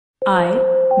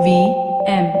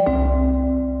IVM.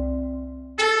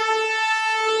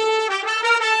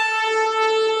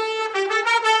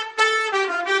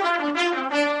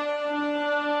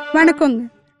 வணக்கங்க,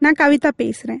 நான் கவிதா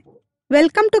பேசுறேன்.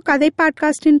 Welcome to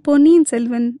KadhaiPodcast's Ponniyin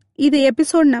Selvan. இது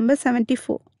எபிசோட் நம்பர்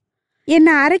 74.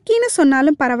 என்ன அரக்கின்னு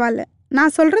சொன்னாலும் பரவாயில்ல,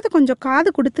 நான் சொல்றது கொஞ்சம் காது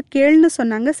கொடுத்து கேளுன்னு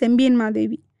சொன்னாங்க செம்பியன்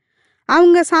மாதேவி.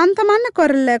 அவங்க சாந்தமான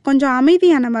குரல்ல கொஞ்சம்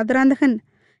அமைதியான மதுராந்தகன்,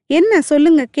 என்ன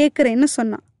சொல்லுங்க கேட்குறேன்னு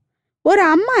சொன்னான். ஒரு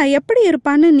அம்மா எப்படி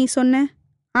இருப்பான்னு நீ சொன்ன,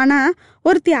 ஆனா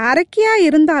ஒருத்தி அரக்கியா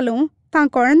இருந்தாலும் தான்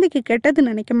குழந்தைக்கு கெட்டது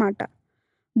நினைக்க மாட்டா.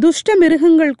 துஷ்ட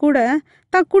மிருகங்கள் கூட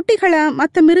தான் குட்டிகளை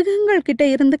மற்ற மிருகங்கள் கிட்ட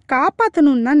இருந்து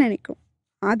காப்பாற்றணும்னு தான் நினைக்கும்.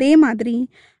 அதே மாதிரி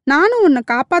நானும் உன்னை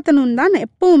காப்பாற்றணும்னு தான்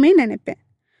எப்பவுமே நினைப்பேன்.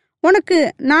 உனக்கு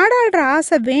நாடாளுற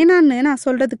ஆசை வேணான்னு நான்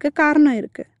சொல்றதுக்கு காரணம்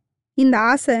இருக்கு. இந்த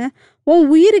ஆசை உன்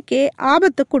உயிருக்கே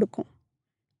ஆபத்தை கொடுக்கும்.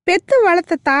 பெத்து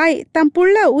வளர்த்த தாய் தன்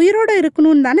புள்ள உயிரோட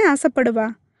இருக்கணும்னு தானே ஆசைப்படுவா.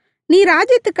 நீ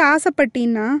ராஜ்யத்துக்கு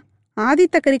ஆசைப்பட்டீன்னா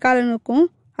ஆதித்த கரிகாலனுக்கும்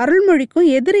அருள்மொழிக்கும்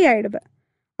எதிரி ஆயிடுவ.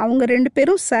 அவங்க 2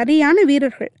 பேரும் சரியான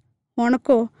வீரர்கள்.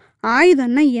 உனக்கோ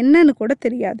ஆயுதம்னா என்னன்னு கூட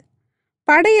தெரியாது.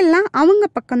 படையெல்லாம் அவங்க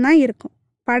பக்கம்தான் இருக்கும்.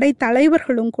 படை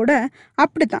தலைவர்களும் கூட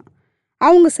அப்படிதான்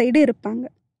அவங்க சைடு இருப்பாங்க.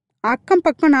 அக்கம்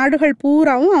பக்கம் நாடுகள்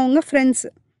பூராவும் அவங்க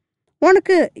ஃப்ரெண்ட்ஸு.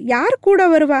 உனக்கு யார் கூட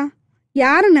வருவா?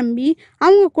 யாரை நம்பி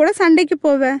அவங்க கூட சண்டைக்கு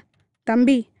போவ?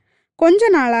 தம்பி, கொஞ்ச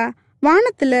நாளா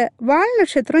வானத்துல வால்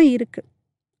நட்சத்திரம் இருக்கு.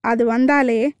 அது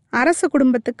வந்தாலே அரச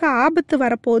குடும்பத்துக்கு ஆபத்து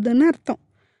வரப்போகுதுன்னு அர்த்தம்.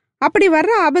 அப்படி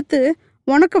வர்ற ஆபத்து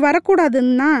உனக்கு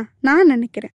வரக்கூடாதுன்னு தான் நான்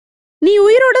நினைக்கிறேன். நீ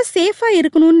உயிரோட சேஃபா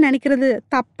இருக்கணும்னு நினைக்கிறது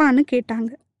தப்பான்னு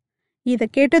கேட்டாங்க. இதை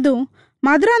கேட்டதும்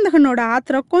மதுராந்தகனோட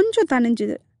ஆத்திரம் கொஞ்சம்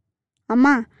தணிஞ்சுது.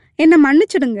 அம்மா, என்னை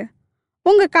மன்னிச்சிடுங்க.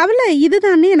 உங்க கவலை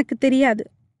இதுதானே எனக்கு தெரியாது.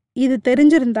 இது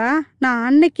தெரிஞ்சிருந்தா நான்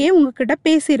அன்னைக்கே உங்ககிட்ட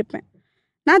பேசியிருப்பேன்.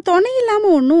 நான் துணை இல்லாம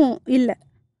ஒன்றும் இல்லை.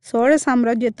 சோழ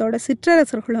சாம்ராஜ்யத்தோட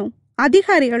சிற்றரசர்களும்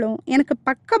அதிகாரிகளும் எனக்கு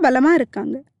பக்க பலமா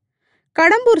இருக்காங்க.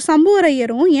 கடம்பூர்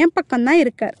சம்புவரையரும் என் பக்கம்தான்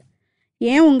இருக்கார்.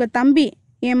 ஏன் உங்க தம்பி,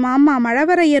 என் மாமா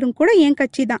மழவரையரும் கூட என்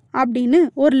கட்சி தான் அப்படின்னு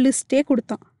ஒரு லிஸ்டே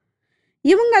கொடுத்தான்.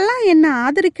 இவங்கெல்லாம் என்ன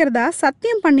ஆதரிக்கிறதா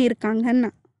சத்தியம்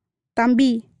பண்ணியிருக்காங்கன்னா.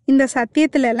 தம்பி, இந்த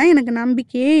சத்தியத்துல எல்லாம் எனக்கு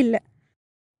நம்பிக்கையே இல்லை.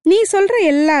 நீ சொல்ற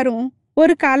எல்லாரும்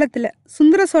ஒரு காலத்துல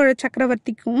சுந்தர சோழ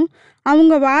சக்கரவர்த்திக்கும்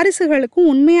அவங்க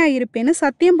வாரிசுகளுக்கும் உண்மையா இருப்பேன்னு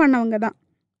சத்தியம் பண்ணவங்க தான்.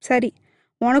 சரி,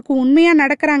 உனக்கு உண்மையா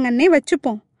நடக்கிறாங்கன்னே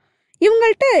வச்சுப்போம்.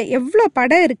 இவங்கள்ட்ட எவ்வளோ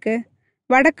படை இருக்கு?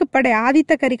 வடக்கு படை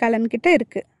ஆதித்த கரிகாலன் கிட்ட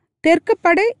இருக்கு. தெற்கு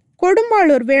படை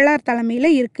கொடும்பாளூர் வேளார் தலைமையில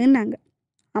இருக்குன்னாங்க.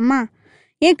 அம்மா,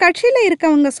 என் கட்சியில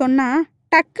இருக்கவங்க சொன்னா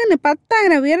டக்குன்னு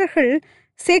 10,000 வீரர்கள்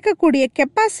சேர்க்கக்கூடிய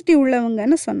கெப்பாசிட்டி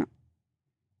உள்ளவங்கன்னு சொன்னான்.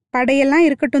 படையெல்லாம்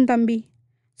இருக்கட்டும் தம்பி,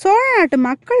 சோழ நாட்டு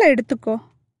மக்களை எடுத்துக்கோ.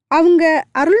 அவங்க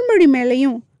அருள்மொழி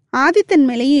மேலையும் ஆதித்தன்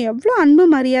மேலையும் எவ்வளோ அன்பு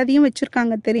மரியாதையும்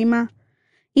வச்சிருக்காங்க தெரியுமா?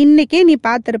 இன்னைக்கே நீ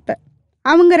பார்த்துருப்ப.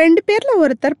 அவங்க 2 பேர்ல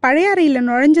ஒருத்தர் பழையாறையில்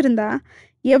நுழைஞ்சிருந்தா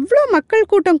எவ்வளோ மக்கள்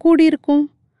கூட்டம் கூடியிருக்கும்.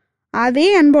 அதே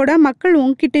அன்போட மக்கள்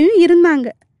உன்கிட்டயும் இருந்தாங்க.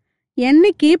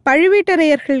 என்னைக்கு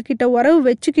பழுவேட்டரையர்கள் கிட்ட உறவு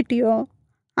வச்சுக்கிட்டியோ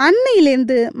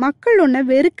அன்னையிலேருந்து மக்கள் உன்னை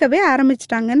வெறுக்கவே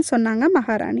ஆரம்பிச்சிட்டாங்கன்னு சொன்னாங்க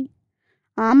மகாராணி.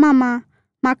 ஆமாம்மா,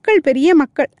 மக்கள் பெரிய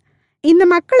மக்கள். இந்த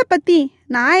மக்களை பத்தி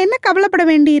நான் என்ன கவலைப்பட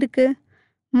வேண்டி இருக்கு?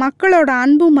 மக்களோட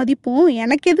அன்பும் மதிப்பும்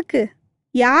எனக்கு எதுக்கு?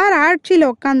 யார் ஆட்சியில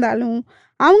உக்காந்தாலும்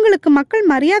அவங்களுக்கு மக்கள்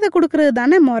மரியாதை கொடுக்கறது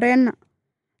தானே முறைன்னா.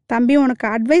 தம்பி, உனக்கு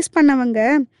அட்வைஸ் பண்ணவங்க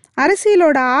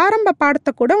அரசியலோட ஆரம்ப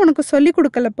பாடத்தை கூட உனக்கு சொல்லி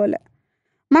கொடுக்கல போல.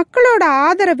 மக்களோட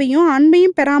ஆதரவையும்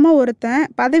அன்பையும் பெறாம ஒருத்தன்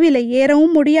பதவியில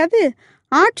ஏறவும் முடியாது,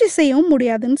 ஆட்சி செய்யவும்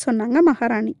முடியாதுன்னு சொன்னாங்க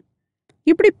மகாராணி.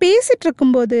 இப்படி பேசிட்டு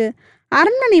இருக்கும்போது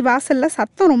அரண்மனை வாசல்ல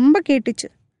சத்தம் ரொம்ப கேட்டுச்சு.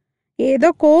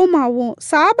 ஏதோ கோவமாவும்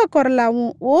சாப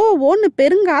குரலாவும் ஓன்னு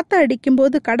பெருங்காத்த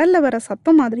அடிக்கும்போது கடல்ல வர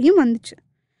சத்தம் மாதிரியும் வந்துச்சு.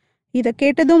 இதை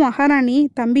கேட்டதும் மகாராணி,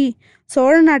 தம்பி,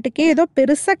 சோழ நாட்டுக்கே ஏதோ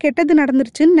பெருசா கெட்டது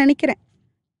நடந்துருச்சுன்னு நினைக்கிறேன்.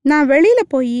 நான் வெளியில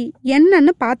போய்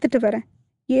என்னன்னு பார்த்துட்டு வரேன்.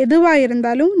 எதுவா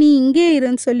இருந்தாலும் நீ இங்கே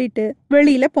இருன்னு சொல்லிட்டு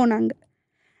வெளியில போனாங்க.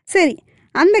 சரி,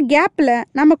 அந்த கேப்ல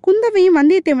நம்ம குந்தவையும்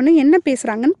வந்தியத்தேவனும் என்ன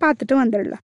பேசுறாங்கன்னு பார்த்துட்டு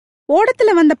வந்துடலாம்.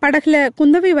 ஓடத்துல வந்த படகுல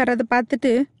குந்தவை வர்றதை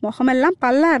பார்த்துட்டு முகமெல்லாம்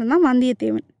பல்லா இருந்தான்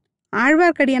வந்தியத்தேவன்.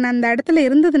 ஆழ்வார்க்கடியான் அந்த இடத்துல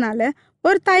இருந்ததுனால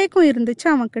ஒரு தயக்கம் இருந்துச்சு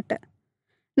அவன்கிட்ட.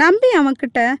 நம்பி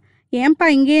அவன்கிட்ட, ஏன்பா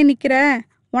இங்கேயே நிக்கிற?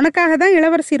 உனக்காக தான்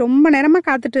இளவரசி ரொம்ப நேரமா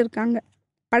காத்துட்டு இருக்காங்க.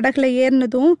 படகுல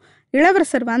ஏறினதும்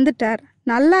இளவரசர் வந்துட்டார்,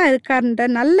 நல்லா இருக்காருன்ற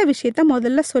நல்ல விஷயத்த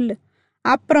முதல்ல சொல்லு.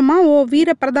 அப்புறமா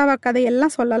வீர பிரதாப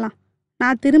கதையெல்லாம் சொல்லலாம்.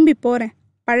 நான் திரும்பி போறேன்.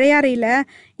 பழையாறையில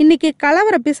இன்னைக்கு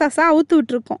கலவர பிசாசா அவுத்து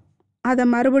விட்டுருக்கோம். அதை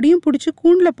மறுபடியும் பிடிச்சி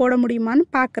கூண்டில் போட முடியுமான்னு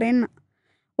பார்க்குறேன்னா.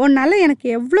 உன்னால எனக்கு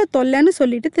எவ்வளோ தொல்லைன்னு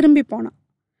சொல்லிட்டு திரும்பி போனான்.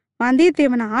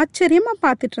 வந்தியத்தேவனை ஆச்சரியமா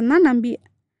பார்த்துட்டு இருந்தான் நம்பிய.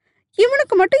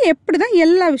 இவனுக்கு மட்டும் எப்படிதான்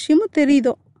எல்லா விஷயமும்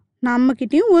தெரியுதோ?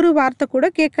 நம்மகிட்டயும் ஒரு வார்த்தை கூட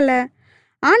கேட்கல.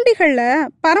 ஆண்டிகளில்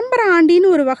பரம்பரை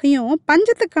ஆண்டின்னு ஒரு வகையும்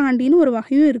பஞ்சத்துக்கு ஆண்டின்னு ஒரு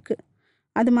வகையும் இருக்குது.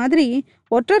 அது மாதிரி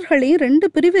ஒற்றர்களையும் 2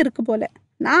 பிரிவு இருக்குது போல.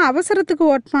 நான் அவசரத்துக்கு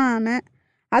ஒற்றானேன்,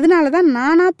 அதனால தான்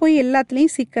நானாக போய்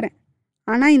எல்லாத்துலேயும் சிக்கிறேன்.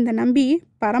 ஆனால் இந்த நம்பி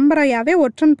பரம்பரையாகவே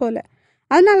ஒற்றன் போல.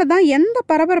 அதனால தான் எந்த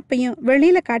பரபரப்பையும்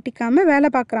வெளியில் காட்டிக்காமல் வேலை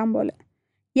பார்க்குறான் போல.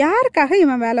 யாருக்காக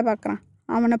இவன் வேலை பார்க்குறான்?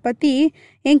 அவனை பற்றி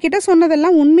என்கிட்ட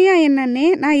சொன்னதெல்லாம் உண்மையா என்னன்னே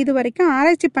நான் இது வரைக்கும்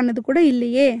ஆராய்ச்சி பண்ணது கூட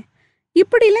இல்லையே.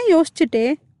 இப்படிலாம் யோசிச்சுட்டு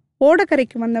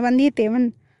ஓடக்கரைக்கு வந்த வந்தியத்தேவன்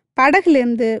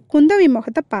படகுலேருந்து குந்தவி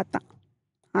முகத்தை பார்த்தான்.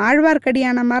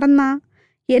 ஆழ்வார்க்கடியான மறந்தான்.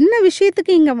 என்ன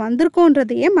விஷயத்துக்கு இங்கே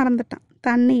வந்திருக்கோன்றதையே மறந்துட்டான்.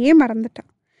 தன்னையே மறந்துட்டான்.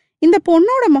 இந்த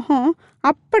பொண்ணோட முகம்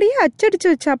அப்படியே அச்சடிச்சு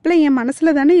வச்சாப்புல என்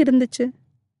மனசில் தானே இருந்துச்சு.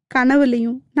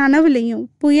 கனவுலையும் நனவுலையும்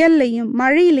புயல்லையும்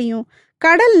மழையிலையும்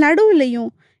கடல்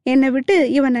நடுவுலையும் என்னை விட்டு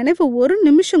இவன் நினைவு ஒரு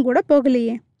நிமிஷம் கூட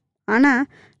போகலையே. ஆனால்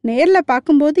நேரில்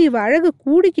பார்க்கும்போது இவ அழகு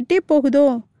கூடிக்கிட்டே போகுதோ,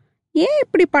 ஏன்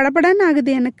இப்படி படபடன்னு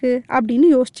ஆகுது எனக்கு அப்படின்னு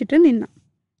யோசிச்சுட்டு நின்னான்.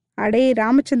 அடே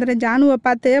ராமச்சந்திரன் ஜானுவை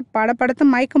பார்த்து படப்படத்தை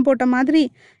மயக்கம் போட்ட மாதிரி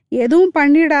எதுவும்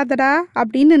பண்ணிடாதடா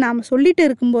அப்படின்னு நாம் சொல்லிட்டு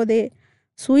இருக்கும்போதே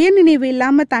சுயநினைவு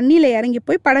இல்லாமல் தண்ணியில் இறங்கி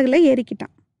போய் படகுல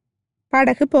ஏறிக்கிட்டான்.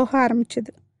 படகு போக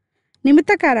ஆரம்பிச்சது.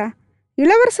 நிமித்தக்காரா,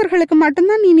 இளவரசர்களுக்கு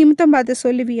மட்டும்தான் நீ நிமித்தம் பார்த்து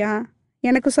சொல்லுவியா?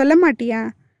 எனக்கு சொல்ல மாட்டியா?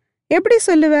 எப்படி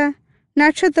சொல்லுவ?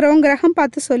 நட்சத்திரம் கிரகம்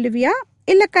பார்த்து சொல்லுவியா,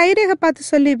 இல்லை கைரேகை பார்த்து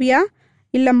சொல்லுவியா,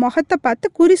 இல்லை முகத்தை பார்த்து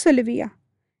குறி சொல்லுவியா?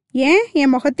 ஏன்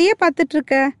என் முகத்தையே பார்த்துட்டு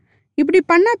இருக்க? இப்படி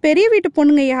பண்ணா பெரிய வீட்டு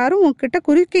பொண்ணுங்க யாரும் உன்கிட்ட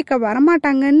குறி கேட்க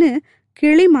வரமாட்டாங்கன்னு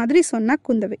கிளி மாதிரி சொன்னா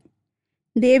குந்தவை.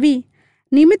 தேவி,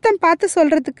 நிமித்தம் பார்த்து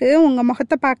சொல்றதுக்கு உங்க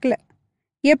முகத்தை பார்க்கல,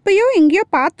 எப்பயோ எங்கேயோ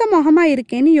பார்த்த முகமா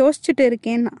இருக்கேன்னு யோசிச்சுட்டு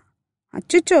இருக்கேன்னா.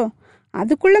 அச்சுச்சோ,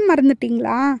 அதுக்குள்ள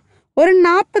மறந்துட்டீங்களா? ஒரு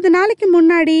 40 நாளைக்கு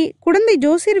முன்னாடி குழந்தை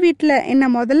ஜோசியர் வீட்டில் என்னை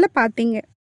முதல்ல பார்த்தீங்க,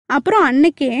 அப்புறம்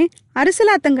அன்னைக்கே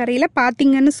அரசலாத்தங்கரையில்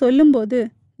பார்த்தீங்கன்னு சொல்லும்போது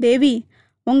தேவி,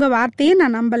 உங்கள் வார்த்தையே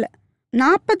நான் நம்பலை.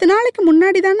 40 நாளைக்கு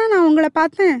முன்னாடி தானே நான் உங்களை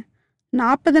பார்த்தேன்.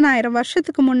 40,000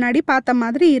 வருஷத்துக்கு முன்னாடி பார்த்த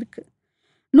மாதிரி இருக்கு.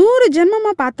 100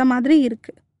 ஜென்மமாக பார்த்த மாதிரி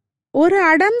இருக்கு. ஒரு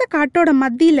அடர்ந்த காட்டோட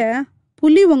மத்தியில்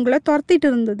புலி உங்களை துரத்திட்டு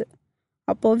இருந்தது.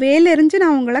 அப்போது வேலெறிஞ்சு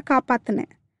நான் உங்களை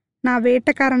காப்பாற்றினேன். நான்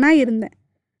வேட்டைக்காரனாக இருந்தேன்.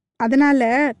 அதனால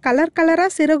கலர்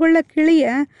கலராக சிறகுள்ள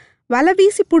கிளிய வலை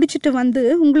வீசி பிடிச்சிட்டு வந்து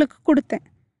உங்களுக்கு கொடுத்தேன்.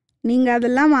 நீங்கள்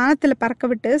அதெல்லாம் வானத்தில் பறக்க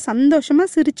விட்டு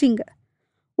சந்தோஷமாக சிரிச்சிங்க.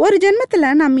 ஒரு ஜென்மத்தில்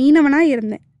நான் மீனவனாக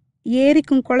இருந்தேன்.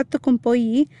 ஏரிக்கும் குளத்துக்கும்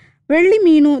போய் வெள்ளி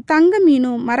மீனும் தங்க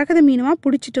மீனும் மரகத மீனுமா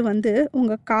பிடிச்சிட்டு வந்து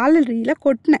உங்கள் காலடியில்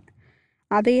கொட்டினேன்.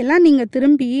 அதையெல்லாம் நீங்கள்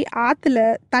திரும்பி ஆற்றுல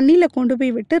தண்ணியில் கொண்டு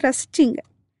போய் விட்டு ரசிச்சிங்க.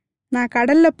 நான்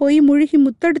கடலில் போய் முழுகி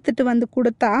முத்தெடுத்துட்டு வந்து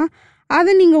கொடுத்தா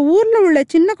அதை நீங்கள் ஊரில் உள்ள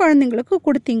சின்ன குழந்தைங்களுக்கு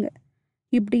கொடுத்தீங்க.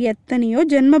 இப்படி எத்தனையோ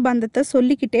ஜென்ம பந்தத்தை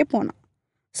சொல்லிக்கிட்டே போனான்.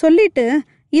 சொல்லிட்டு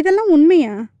இதெல்லாம்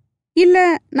உண்மையா, இல்லை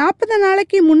 40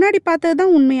 நாளைக்கு முன்னாடி பார்த்தது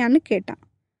தான் உண்மையான்னு கேட்டான்.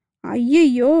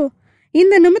 ஐயையோ,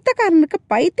 இந்த நிமித்தக்காரனுக்கு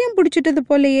பைத்தியம் பிடிச்சிட்டது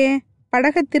போலையே,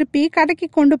 படகை திருப்பி கரைக்கு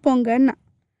கொண்டு போங்கன்னா.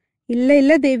 இல்லை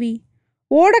இல்லை தேவி,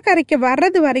 ஓடக்கரைக்கு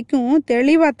வர்றது வரைக்கும்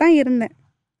தெளிவாக தான் இருந்தேன்.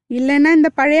 இல்லைன்னா இந்த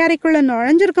பழையாறைக்குள்ளே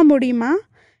நுழைஞ்சிருக்க முடியுமா,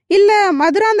 இல்லை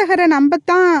மதுராந்தகரை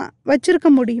நம்பத்தான் வச்சிருக்க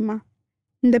முடியுமா?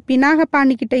 இந்த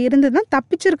பினாகபாணிக்கிட்ட இருந்து தான்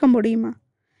தப்பிச்சிருக்க முடியுமா?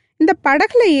 இந்த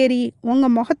படகுல ஏறி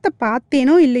உங்கள் முகத்தை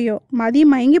பார்த்தேனோ இல்லையோ மதி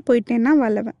மயங்கி போயிட்டேன்னா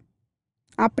வல்லவன்.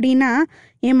 அப்படின்னா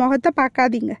என் முகத்தை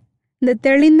பார்க்காதீங்க, இந்த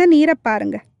தெளிந்த நீரை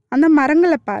பாருங்க, அந்த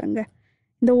மரங்களை பாருங்க,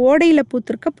 இந்த ஓடையில்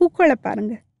பூத்திருக்க பூக்களை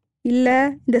பாருங்க, இல்லை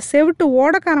இந்த செவிட்டு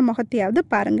ஓடக்கார முகத்தையாவது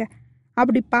பாருங்க.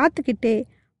 அப்படி பார்த்துக்கிட்டே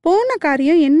போன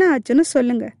காரியம் என்ன ஆச்சுன்னு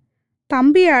சொல்லுங்க.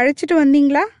 தம்பியை அழைச்சிட்டு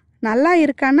வந்தீங்களா? நல்லா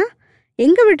இருக்கானா?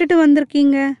 எங்கே விட்டுட்டு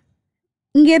வந்திருக்கீங்க?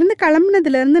 இங்கேருந்து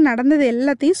கிளம்புனதுலேருந்து நடந்தது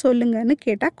எல்லாத்தையும் சொல்லுங்கன்னு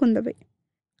கேட்டா குந்தவை.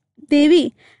 தேவி,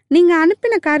 நீங்கள்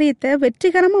அனுப்பின காரியத்தை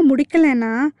வெற்றிகரமாக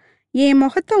முடிக்கலைன்னா என்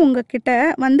முகத்தை உங்ககிட்ட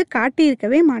வந்து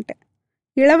காட்டியிருக்கவே மாட்டேன்.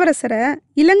 இளவரசரை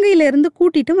இலங்கையிலேருந்து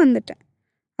கூட்டிட்டு வந்துட்டேன்.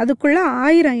 அதுக்குள்ள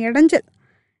 1000 இடைஞ்சல்.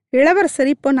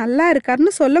 இளவரசர் இப்போ நல்லா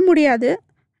இருக்காருன்னு சொல்ல முடியாது.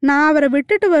 நான் அவரை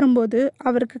விட்டுட்டு வரும்போது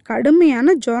அவருக்கு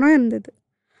கடுமையான ஜுரம் இருந்தது.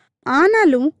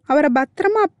 ஆனாலும் அவரை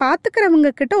பத்திரமா பார்த்துக்கிறவங்க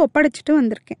கிட்ட ஒப்படைச்சிட்டு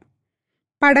வந்திருக்கேன்.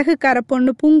 படகுக்கார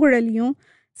பொண்ணு பூங்குழலியும்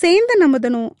சேந்த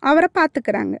நமுதனும் அவரை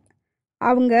பார்த்துக்கிறாங்க.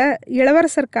 அவங்க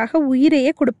இளவரசருக்காக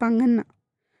உயிரையே கொடுப்பாங்கன்னா.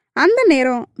 அந்த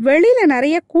நேரம் வெளியில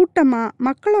நிறைய கூட்டமா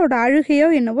மக்களோட அழுகையோ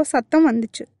என்னவோ சத்தம்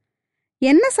வந்துச்சு.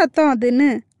 என்ன சத்தம் அதுன்னு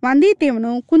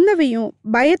வந்தியத்தேவனும் குந்தவையும்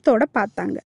பயத்தோட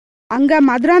பார்த்தாங்க. அங்க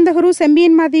மதுராந்தகரும்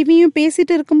செம்பியன் மாதேவியும்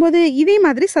பேசிட்டு இருக்கும்போது இதே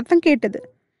மாதிரி சத்தம் கேட்டது.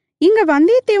 இங்க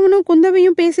வந்தியத்தேவனும்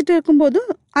குந்தவையும் பேசிட்டு இருக்கும்போது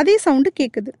அதே சவுண்டு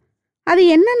கேட்குது. அது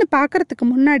என்னன்னு பார்க்கறதுக்கு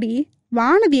முன்னாடி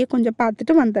வானதியை கொஞ்சம்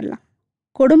பார்த்துட்டு வந்துடலாம்.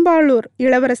 கொடும்பாளூர்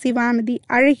இளவரசி வானதி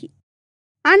அழகி.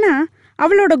 ஆனா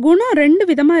அவளோட குணம் 2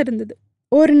 விதமா இருந்தது.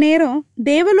 ஒரு நேரம்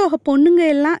தேவலோக பொண்ணுங்க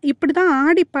எல்லாம் இப்படிதான்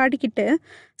ஆடி பாடிக்கிட்டு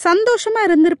சந்தோஷமா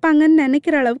இருந்திருப்பாங்கன்னு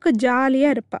நினைக்கிற அளவுக்கு ஜாலியா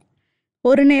இருப்பா.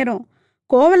 ஒரு நேரம்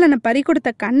கோவலனை பறி கொடுத்த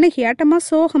கண்ணகி ஆட்டமா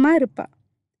சோகமா இருப்பா.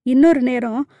 இன்னொரு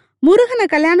நேரம் முருகனை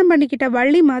கல்யாணம் பண்ணிக்கிட்ட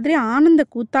வள்ளி மாதிரி ஆனந்த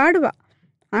கூத்தாடுவா.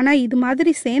 ஆனா இது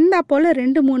மாதிரி சேர்ந்தா போல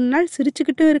 2-3 நாள்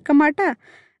சிரிச்சுக்கிட்டும் இருக்க மாட்டா.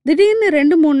 திடீர்னு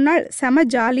 2-3 நாள் செம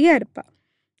ஜாலியா இருப்பா.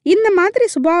 இந்த மாதிரி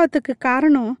சுபாவத்துக்கு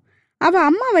காரணம், அவ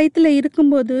அம்மா வயிற்றுல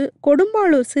இருக்கும்போது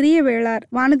கொடும்பாளூர் சிறிய வேளார்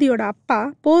வானதியோட அப்பா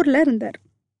போர்ல இருந்தார்.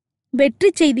 வெற்றி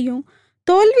செய்தியும்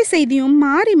தோல்வி செய்தியும்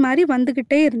மாறி மாறி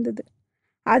வந்துகிட்டே இருந்தது.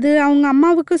 அது அவங்க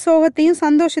அம்மாவுக்கு சோகத்தையும்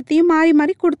சந்தோஷத்தையும் மாறி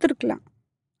மாறி கொடுத்துருக்கலாம்.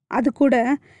 அது கூட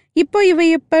இப்போ இவ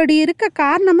இப்படி இருக்க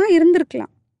காரணமா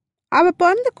இருந்திருக்கலாம். அவ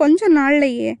பிறந்த கொஞ்ச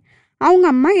நாள்லயே அவங்க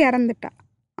அம்மா இறந்துட்டா.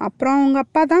 அப்புறம் அவங்க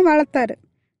அப்பா தான் வளர்த்தாரு.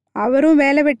 அவரும்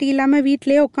வேலை வெட்டி இல்லாம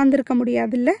வீட்லயே உட்காந்துருக்க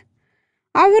முடியாதுல்ல.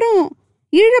 அவரும்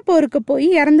ஈழப்போருக்கு போய்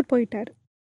இறந்து போயிட்டாரு.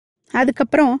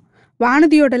 அதுக்கப்புறம்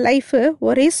வானதியோட லைஃப்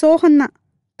ஒரே சோகம்தான்.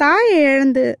 தாயை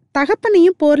இழந்து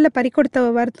தகப்பனையும் போர்ல பறிகொடுத்தவ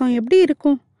வருத்தம் எப்படி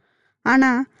இருக்கும்? ஆனா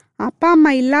அப்பா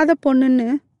அம்மா இல்லாத பொண்ணுன்னு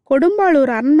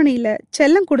கொடும்பாளூர் அரண்மனையில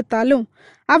செல்லம் கொடுத்தாலும்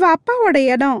அவ அப்பாவோட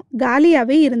இடம்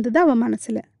காலியாவே இருந்தது அவ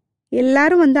மனசுல.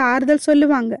 எல்லாரும் வந்து ஆறுதல்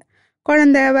சொல்லுவாங்க.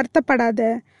 குழந்தை வருத்தப்படாத,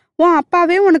 உன்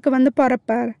அப்பாவே உனக்கு வந்து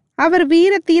பிறப்பார், அவர்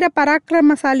வீர தீர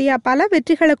பராக்கிரமசாலியா பல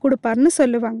வெற்றிகளை கொடுப்பார்னு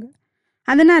சொல்லுவாங்க.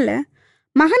 அதனால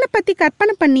மகனை பத்தி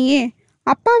கற்பனை பண்ணியே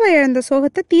அப்பாவை இழந்த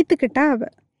சோகத்தை தீர்த்துக்கிட்டா அவ.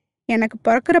 எனக்கு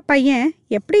பிறக்கிற பையன்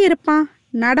எப்படி இருப்பான்,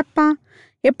 நடப்பான்,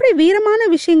 எப்படி வீரமான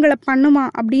விஷயங்களை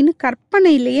பண்ணுவான் அப்படின்னு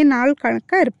கற்பனையிலேயே நாள்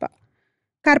கணக்கா இருப்பா.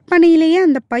 கற்பனையிலேயே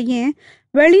அந்த பையன்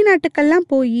வெளிநாட்டுக்கெல்லாம்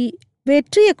போய்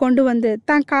வெற்றியை கொண்டு வந்து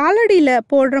தான் காலடியில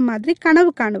போடுற மாதிரி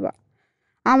கனவு காணுவா.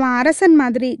 அவன் அரசன்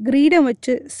மாதிரி கிரீடம்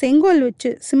வச்சு செங்கோல் வச்சு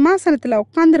சிம்மாசனத்துல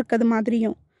உட்காந்துருக்கிறது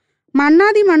மாதிரியும்,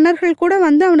 மன்னாதி மன்னர்கள் கூட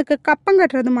வந்து அவனுக்கு கப்பம்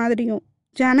கட்டுறது மாதிரியும்,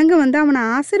 ஜனங்க வந்து அவனை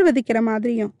ஆசிர்வதிக்கிற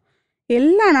மாதிரியும்,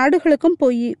 எல்லா நாடுகளுக்கும்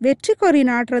போய் வெற்றி கொறி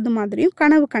நாடுறது மாதிரியும்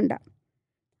கனவு கண்டா.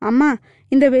 அம்மா,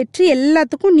 இந்த வெற்றி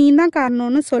எல்லாத்துக்கும் நீ தான்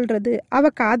காரணம்னு சொல்றது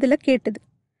அவ காதுல கேட்டுது.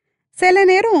 சில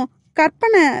நேரம்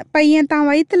கற்பனை பையன் தான்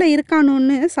வயிற்றுல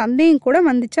இருக்கானோன்னு சந்தேகம் கூட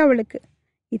வந்துச்சு அவளுக்கு.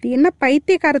 இது என்ன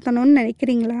பைத்தியக்காரத்தனம்னு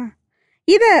நினைக்கிறீங்களா?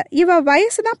 இத இவ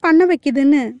வயசுதான் பண்ண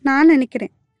வைக்குதுன்னு நான்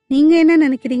நினைக்கிறேன். நீங்க என்ன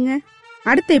நினைக்கிறீங்க?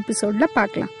 அடுத்த எபிசோட்ல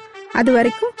பார்க்கலாம். அது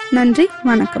வரைக்கும் நன்றி,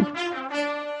 வணக்கம்.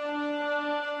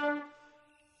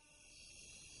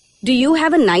 Do you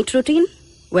have a night routine?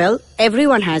 Well,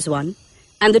 everyone has one.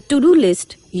 And the to-do list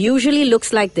usually looks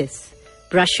like this.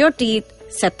 Brush your teeth,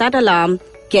 set that alarm,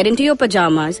 get into your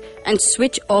pajamas, and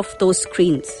switch off those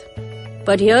screens.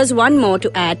 But here's one more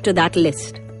to add to that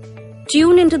list.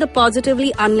 Tune into the Positively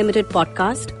Unlimited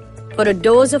podcast for a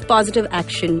dose of positive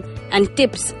action and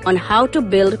tips on how to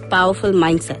build powerful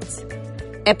mindsets.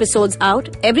 Episodes out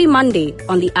every Monday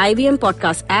on the IVM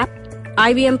Podcast app,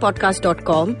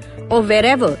 ivmpodcast.com, or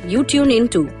wherever you tune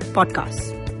into podcasts.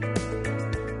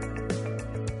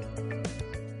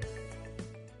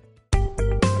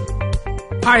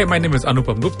 Hi, my name is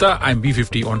Anupam Gupta. I'm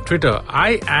B50 on Twitter.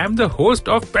 I am the host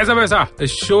of Paisa Paisa, the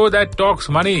show that talks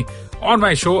money. On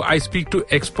my show, I speak to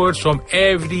experts from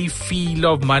every field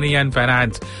of money and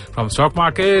finance, from stock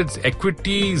markets,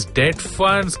 equities, debt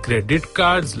funds, credit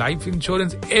cards, life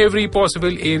insurance, every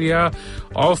possible area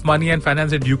of money and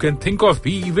finance that you can think of.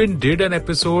 We even did an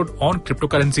episode on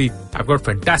cryptocurrency. I've got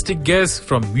fantastic guests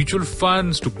from mutual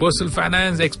funds to personal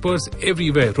finance experts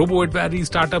everywhere. Robo-advisory,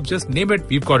 startups, just name it,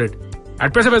 we've got it.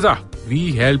 At Paisa Paisa, we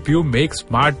help you make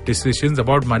smart decisions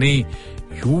about money.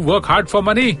 You work hard for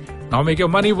money. Now make your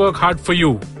money work hard for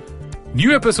you. New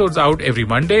episodes out every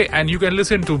Monday, and you can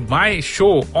listen to my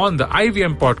show on the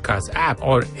IVM Podcast app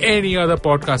or any other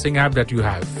podcasting app that you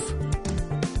have.